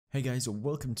Hey guys,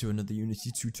 welcome to another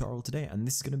Unity tutorial today, and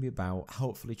this is going to be about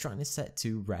hopefully trying to set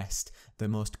to rest the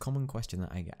most common question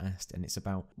that I get asked, and it's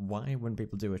about why when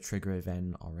people do a trigger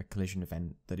event or a collision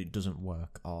event that it doesn't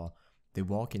work, or they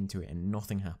walk into it and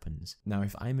nothing happens. Now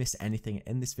if I miss anything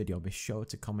in this video, be sure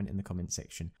to comment in the comment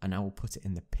section and I will put it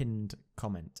in the pinned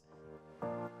comment.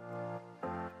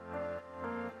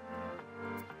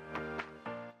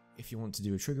 If you want to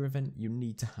do a trigger event, you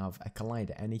need to have a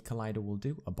collider. Any collider will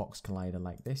do, a box collider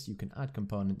like this. You can add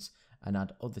components and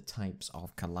add other types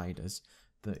of colliders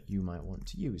that you might want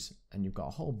to use. And you've got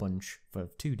a whole bunch for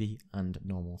 2D and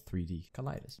normal 3D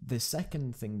colliders. The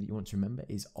second thing that you want to remember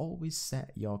is always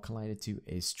set your collider to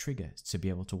is trigger to be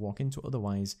able to walk into it.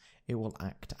 Otherwise, it will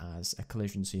act as a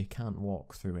collision, so you can't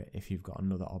walk through it if you've got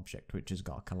another object which has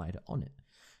got a collider on it.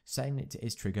 Setting it to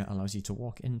is trigger allows you to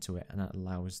walk into it, and that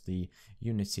allows the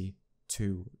Unity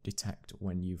to detect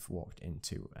when you've walked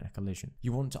into a collision.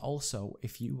 You want to also,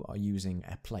 if you are using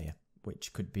a player,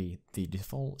 which could be the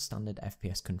default standard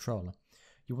FPS controller,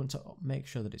 you want to make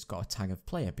sure that it's got a tag of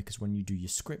player, because when you do your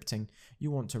scripting, you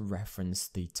want to reference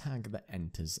the tag that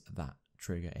enters that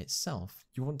trigger itself.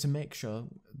 You want to make sure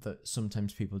that,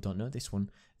 sometimes people don't know this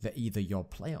one, that either your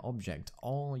player object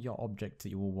or your object that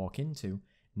you will walk into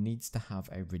needs to have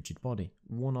a rigid body,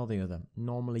 one or the other.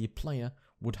 Normally a player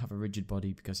would have a rigid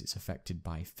body because it's affected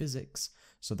by physics,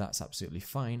 so that's absolutely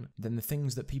fine. Then the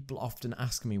things that people often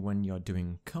ask me when you're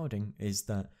doing coding is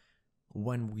that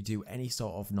when we do any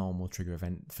sort of normal trigger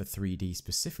event for 3D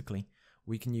specifically,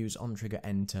 we can use onTrigger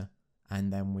enter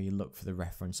and then we look for the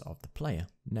reference of the player.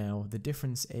 Now the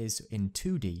difference is in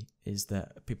 2D is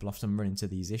that people often run into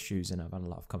these issues, and I've had a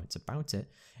lot of comments about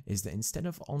it, is that instead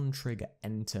of onTrigger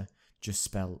enter just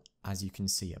spell as you can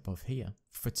see above here,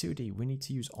 for 2D we need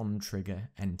to use onTrigger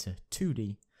enter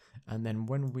 2D, and then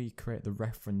when we create the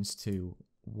reference to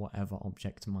whatever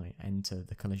object might enter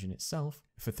the collision itself,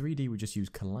 for 3D we just use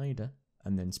collider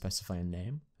and then specify a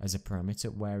name as a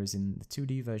parameter, whereas in the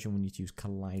 2D version we need to use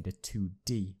collider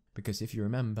 2D, because if you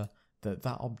remember that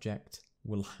object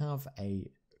will have a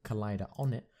collider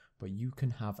on it, but you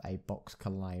can have a box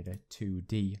collider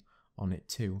 2D on it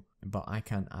too, but I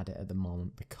can't add it at the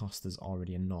moment because there's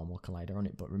already a normal collider on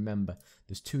it. But remember,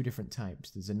 there's two different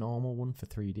types. There's a normal one for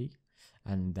 3D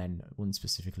and then one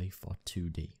specifically for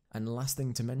 2D. And the last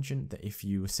thing to mention, that if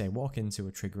you say walk into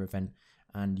a trigger event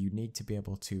and you need to be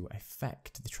able to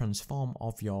affect the transform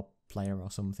of your player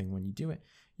or something when you do it,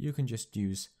 you can just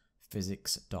use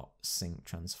physics.sync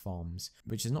transforms,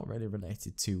 which is not really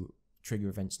related to trigger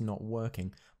events not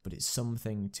working, but it's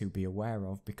something to be aware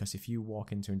of, because if you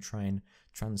walk into and try and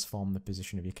transform the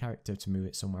position of your character to move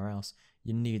it somewhere else,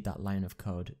 you need that line of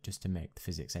code just to make the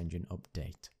physics engine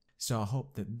update. So I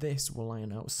hope that this will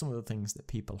iron out some of the things that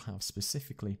people have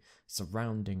specifically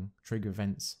surrounding trigger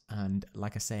events, and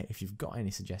like I say, if you've got any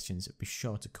suggestions, be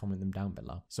sure to comment them down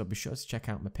below. So be sure to check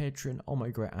out my Patreon, all my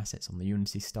great assets on the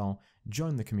Unity store,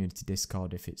 join the community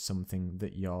Discord if it's something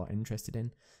that you're interested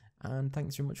in, and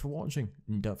thanks very much for watching,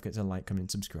 and don't forget to like, comment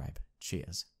and subscribe.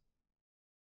 Cheers.